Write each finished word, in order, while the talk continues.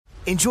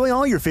Enjoy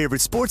all your favorite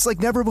sports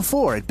like never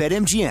before at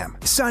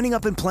BetMGM. Signing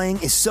up and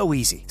playing is so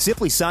easy.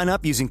 Simply sign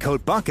up using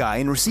code Buckeye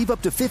and receive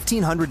up to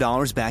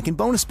 $1,500 back in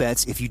bonus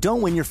bets if you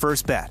don't win your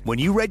first bet. When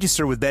you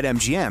register with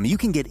BetMGM, you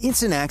can get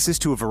instant access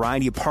to a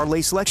variety of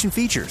parlay selection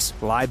features,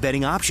 live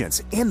betting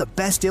options, and the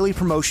best daily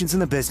promotions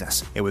in the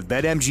business. And with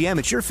BetMGM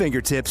at your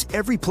fingertips,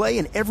 every play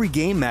and every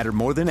game matter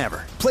more than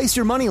ever. Place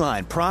your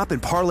moneyline, prop,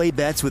 and parlay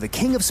bets with the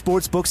king of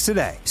sportsbooks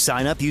today.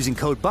 Sign up using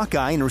code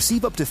Buckeye and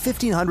receive up to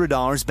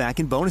 $1,500 back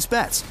in bonus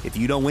bets if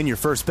you don't win your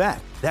first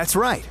bet. That's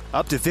right,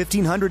 up to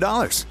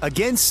 $1,500.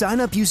 Again, sign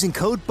up using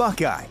code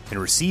Buckeye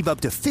and receive up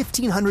to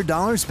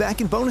 $1,500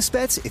 back in bonus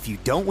bets if you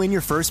don't win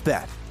your first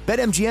bet.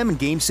 BetMGM and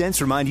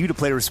GameSense remind you to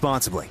play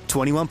responsibly.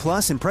 21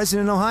 plus and present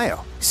in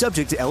Ohio.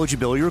 Subject to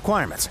eligibility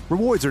requirements.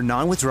 Rewards are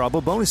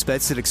non-withdrawable bonus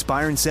bets that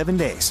expire in 7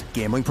 days.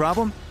 Gambling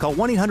problem? Call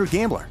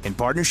 1-800-GAMBLER in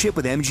partnership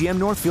with MGM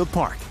Northfield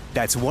Park.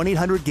 That's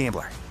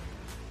 1-800-GAMBLER.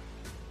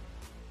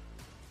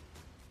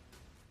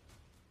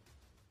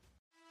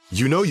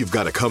 You know you've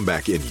got a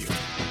comeback in you.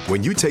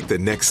 When you take the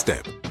next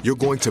step, you're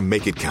going to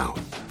make it count.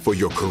 For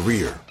your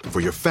career, for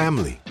your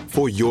family,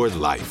 for your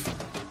life.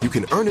 You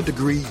can earn a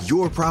degree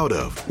you're proud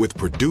of with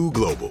Purdue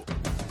Global.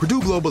 Purdue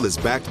Global is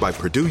backed by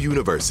Purdue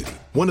University,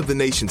 one of the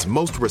nation's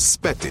most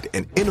respected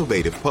and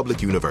innovative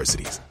public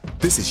universities.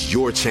 This is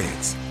your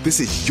chance. This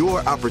is your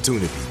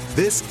opportunity.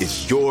 This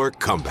is your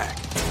comeback.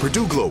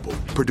 Purdue Global,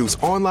 Purdue's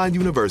online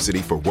university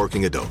for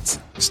working adults.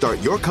 Start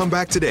your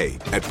comeback today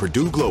at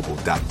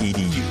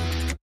purdueglobal.edu.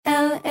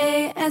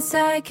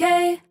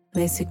 LASIK,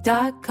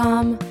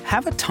 LASIK.com.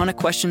 Have a ton of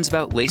questions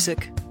about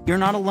LASIK? You're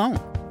not alone.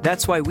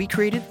 That's why we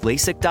created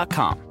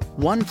LASIK.com.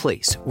 One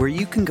place where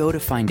you can go to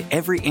find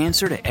every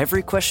answer to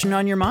every question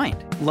on your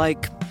mind.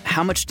 Like,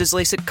 how much does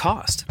LASIK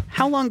cost?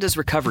 How long does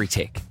recovery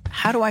take?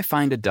 How do I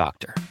find a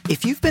doctor?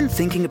 If you've been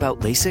thinking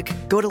about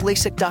LASIK, go to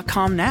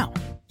LASIK.com now.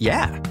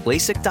 Yeah,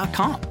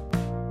 LASIK.com.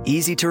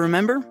 Easy to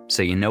remember,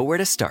 so you know where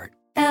to start.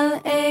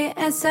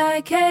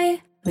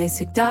 LASIK,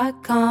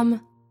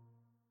 LASIK.com.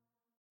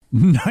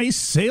 Nice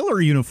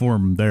sailor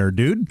uniform there,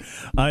 dude.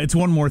 It's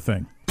one more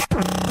thing.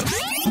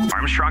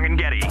 Armstrong and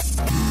Getty.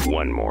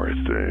 One more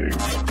thing.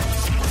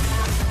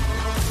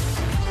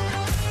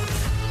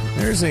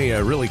 There's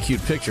a really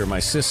cute picture of my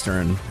sister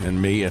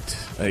and me at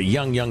a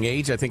young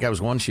age. I think I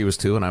was 1, she was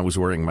 2, and I was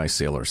wearing my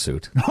sailor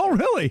suit. Oh,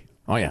 really?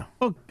 Oh, yeah.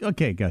 Oh,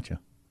 okay, gotcha.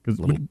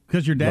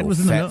 Because your dad was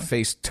in the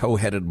fat-faced,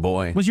 toe-headed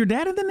boy. Was your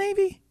dad in the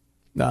Navy?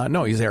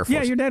 No, he's Air Force.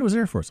 Yeah, your dad was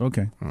Air Force.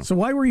 Okay. So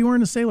why were you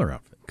wearing a sailor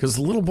outfit? Because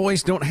little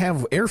boys don't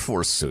have Air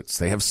Force suits.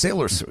 They have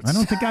sailor suits. I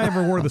don't think I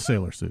ever wore the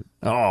sailor suit.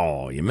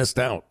 Oh, you missed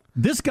out.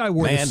 This guy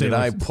wore the sailor suit.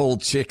 Man, did I pull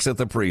chicks at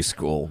the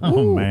preschool. Oh,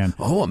 Ooh. man.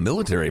 Oh, a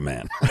military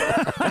man.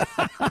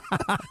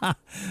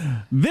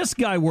 This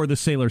guy wore the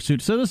sailor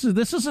suit. So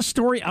this is a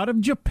story out of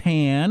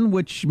Japan,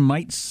 which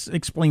might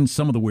explain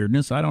some of the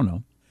weirdness. I don't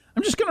know.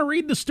 I'm just going to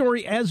read the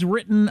story as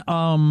written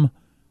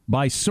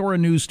by Sora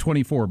News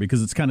 24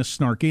 because it's kind of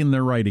snarky and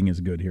their writing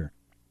is good here.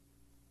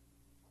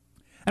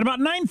 At about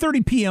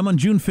 9:30 p.m. on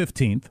June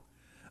 15th,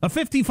 a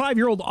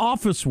 55-year-old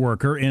office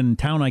worker in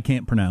town I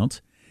can't pronounce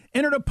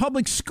entered a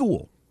public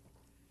school.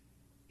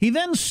 He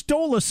then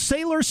stole a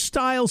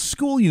sailor-style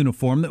school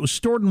uniform that was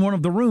stored in one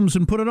of the rooms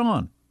and put it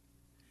on.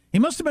 He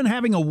must have been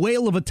having a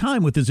whale of a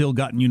time with his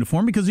ill-gotten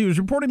uniform because he was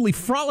reportedly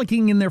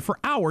frolicking in there for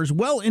hours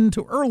well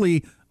into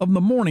early of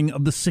the morning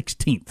of the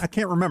 16th. I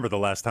can't remember the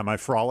last time I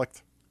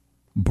frolicked.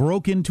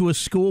 Broke into a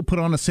school, put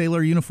on a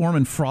sailor uniform,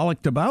 and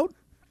frolicked about?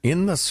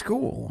 In the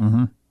school?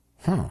 Mm-hmm.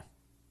 Huh.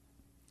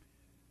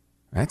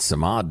 That's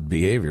some odd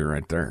behavior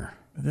right there.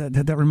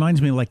 That reminds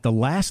me of like the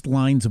last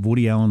lines of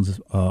Woody Allen's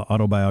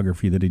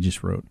autobiography that he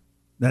just wrote.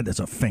 That is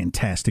a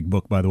fantastic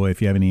book, by the way,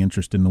 if you have any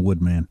interest in The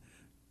Woodman.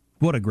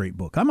 What a great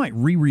book. I might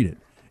reread it.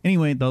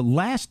 Anyway, the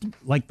last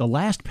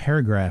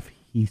paragraph,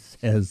 he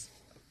says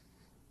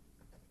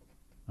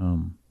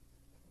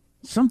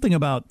something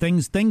about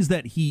things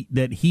that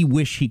he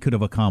wish he could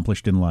have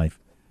accomplished in life.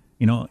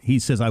 You know, he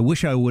says, I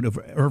wish I would have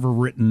ever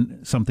written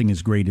something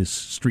as great as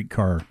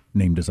Streetcar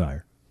Named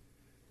Desire.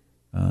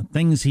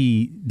 Things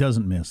he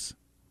doesn't miss.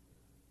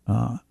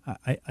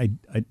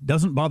 It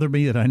doesn't bother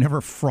me that I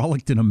never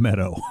frolicked in a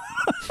meadow.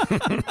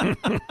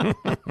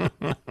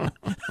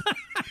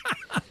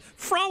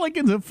 Frolic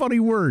is a funny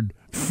word.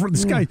 For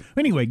this guy.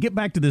 Anyway, get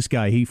back to this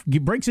guy. He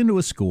breaks into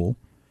a school.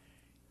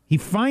 He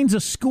finds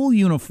a school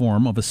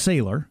uniform of a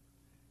sailor.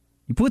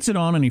 He puts it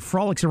on and he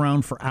frolics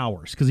around for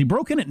hours because he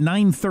broke in at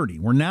 9:30.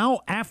 We're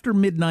now after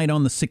midnight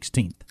on the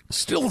 16th.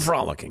 Still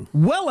frolicking.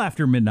 Well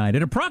after midnight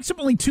at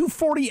approximately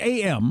 2:40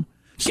 a.m.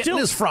 Getting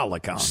his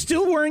frolic on.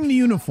 Still wearing the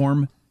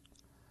uniform.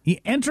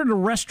 He entered a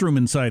restroom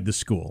inside the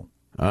school.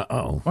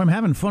 Uh-oh. I'm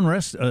having fun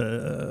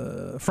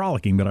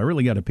frolicking, but I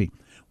really got to pee.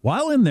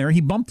 While in there,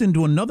 he bumped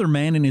into another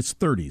man in his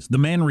 30s. The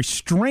man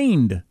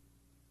restrained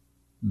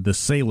the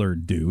sailor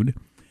dude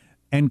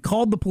and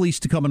called the police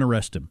to come and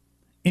arrest him.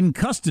 In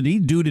custody,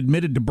 dude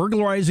admitted to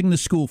burglarizing the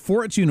school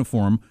for its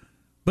uniform,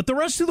 but the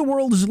rest of the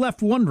world is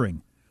left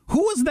wondering,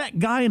 Who was that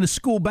guy in a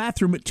school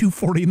bathroom at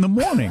 2:40 in the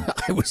morning?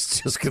 I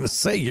was just going to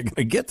say, you're going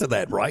to get to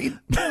that, right?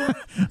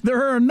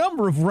 There are a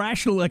number of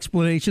rational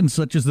explanations,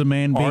 such as the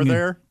man being... Are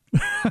there?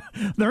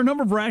 There are a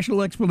number of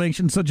rational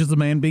explanations, such as the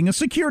man being a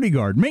security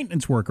guard,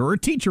 maintenance worker, or a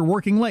teacher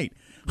working late.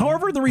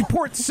 However, the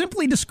report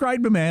simply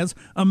described him as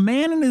a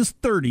man in his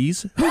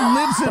 30s who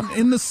lives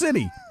in the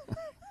city.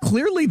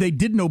 Clearly, they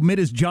didn't omit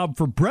his job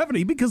for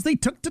brevity because they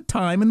took the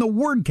time and the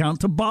word count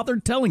to bother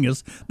telling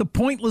us the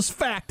pointless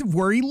fact of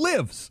where he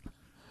lives.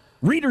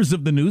 Readers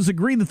of the news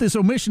agree that this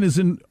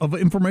omission of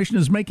information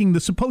is making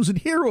the supposed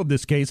hero of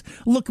this case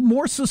look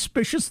more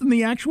suspicious than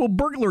the actual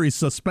burglary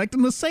suspect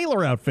in the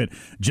sailor outfit.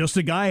 Just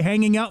a guy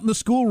hanging out in the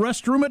school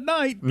restroom at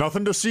night.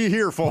 Nothing to see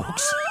here,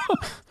 folks.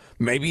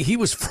 Maybe he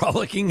was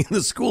frolicking in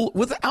the school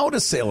without a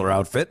sailor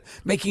outfit,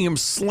 making him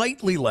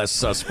slightly less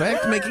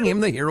suspect, making him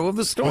the hero of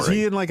the story. Was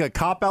he in like a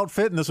cop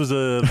outfit and this was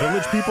a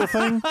Village People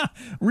thing?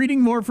 Reading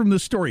more from the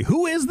story.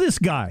 Who is this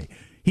guy?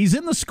 He's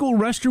in the school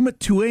restroom at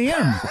 2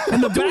 a.m.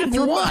 In the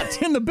bathroom.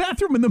 What? In the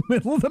bathroom in the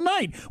middle of the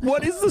night.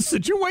 What is the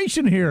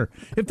situation here?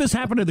 If this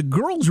happened in the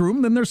girls'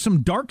 room, then there's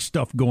some dark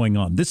stuff going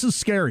on. This is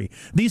scary.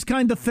 These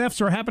kind of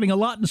thefts are happening a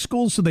lot in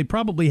schools, so they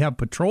probably have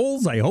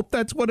patrols. I hope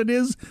that's what it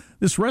is.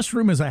 This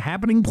restroom is a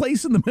happening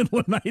place in the middle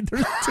of the night.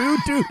 There's two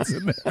dudes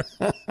in there.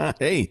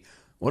 Hey,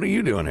 what are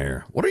you doing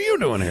here? What are you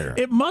doing here?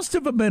 It must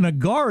have been a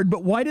guard,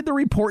 but why did the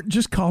report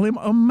just call him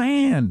a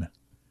man?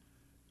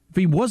 If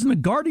he wasn't a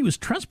guard, he was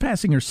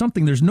trespassing or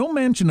something. There's no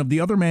mention of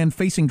the other man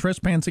facing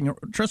trespassing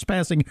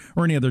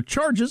or any other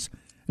charges.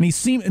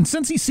 And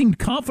since he seemed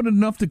confident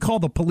enough to call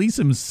the police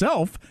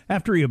himself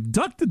after he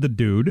abducted the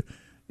dude,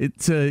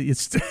 it's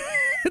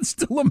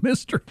still a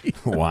mystery.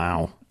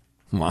 Wow.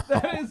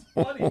 That is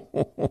funny.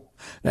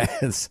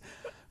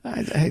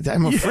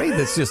 I'm afraid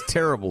that's just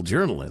terrible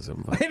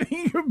journalism. I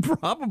think it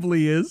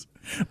probably is,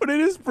 but it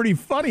is pretty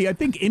funny. I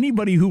think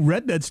anybody who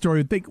read that story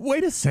would think,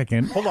 wait a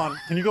second. Hold on.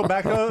 Can you go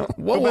back a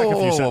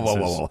Whoa, few sentences?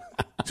 whoa.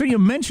 So you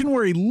mention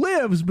where he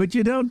lives, but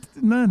you don't...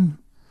 None.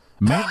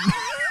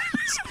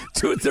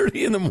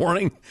 2:30 in the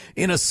morning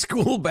in a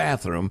school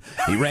bathroom,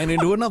 he ran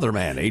into another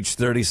man, age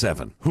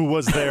 37. Who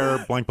was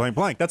there, blank, blank,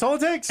 blank. That's all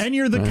it takes. And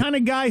you're the kind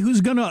of guy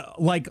who's going to,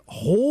 like,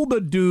 hold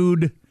a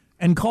dude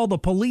and call the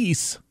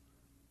police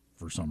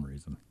for some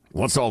reason.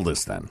 What's all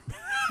this then?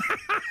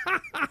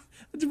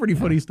 It's a pretty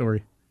funny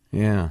story.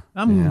 Yeah.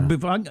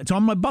 It's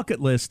on my bucket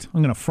list.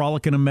 I'm going to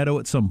frolic in a meadow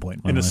at some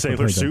point. In a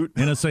sailor suit?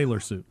 In a sailor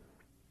suit.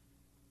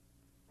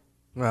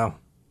 Well,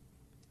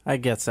 I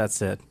guess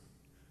that's it.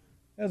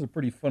 That's a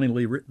pretty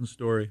funnily written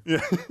story.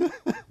 Yeah.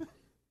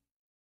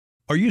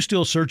 Are you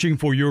still searching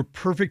for your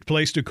perfect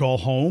place to call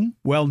home?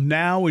 Well,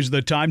 now is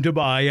the time to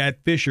buy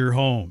at Fisher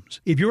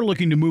Homes. If you're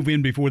looking to move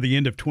in before the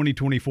end of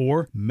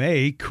 2024,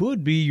 May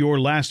could be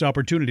your last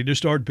opportunity to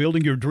start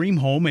building your dream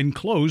home and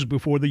close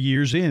before the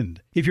year's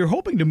end. If you're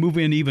hoping to move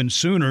in even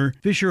sooner,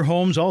 Fisher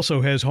Homes also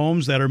has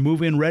homes that are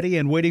move-in ready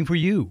and waiting for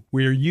you,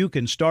 where you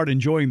can start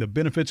enjoying the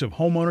benefits of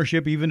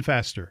homeownership even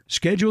faster.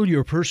 Schedule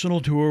your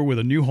personal tour with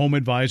a new home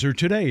advisor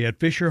today at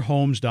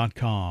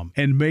FisherHomes.com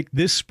and make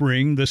this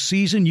spring the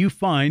season you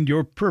find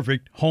your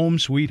perfect home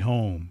sweet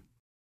home.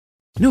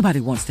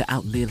 Nobody wants to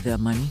outlive their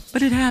money,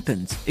 but it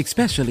happens,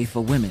 especially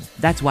for women.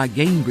 That's why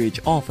Gainbridge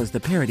offers the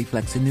Parity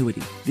Flex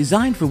annuity,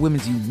 designed for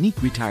women's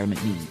unique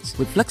retirement needs,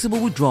 with flexible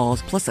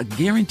withdrawals plus a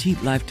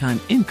guaranteed lifetime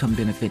income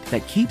benefit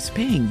that keeps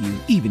paying you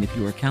even if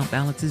your account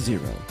balance is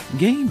zero.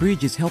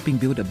 Gainbridge is helping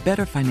build a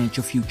better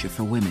financial future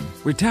for women.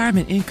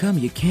 Retirement income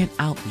you can't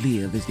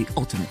outlive is the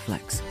ultimate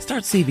flex.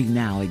 Start saving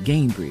now at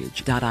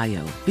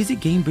Gainbridge.io. Visit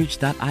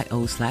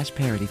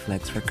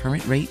Gainbridge.io/ParityFlex for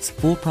current rates,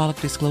 full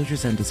product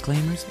disclosures and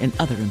disclaimers, and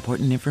other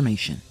important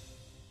information.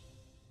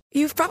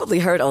 You've probably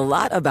heard a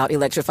lot about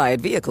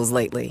electrified vehicles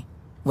lately.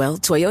 Well,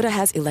 Toyota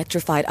has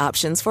electrified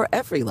options for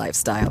every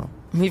lifestyle.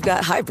 We've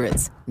got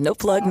hybrids, no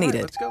plug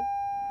needed. Let's go.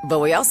 But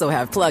we also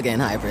have plug-in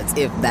hybrids,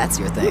 if that's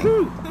your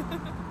thing.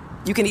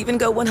 You can even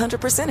go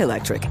 100%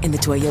 electric in the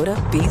Toyota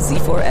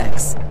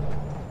bZ4X.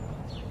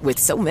 With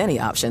so many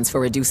options for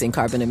reducing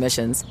carbon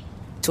emissions,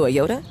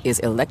 Toyota is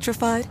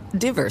electrified,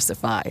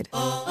 diversified.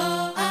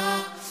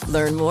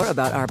 Learn more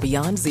about our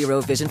Beyond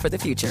Zero vision for the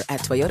future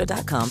at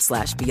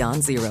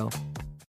toyota.com/beyond zero.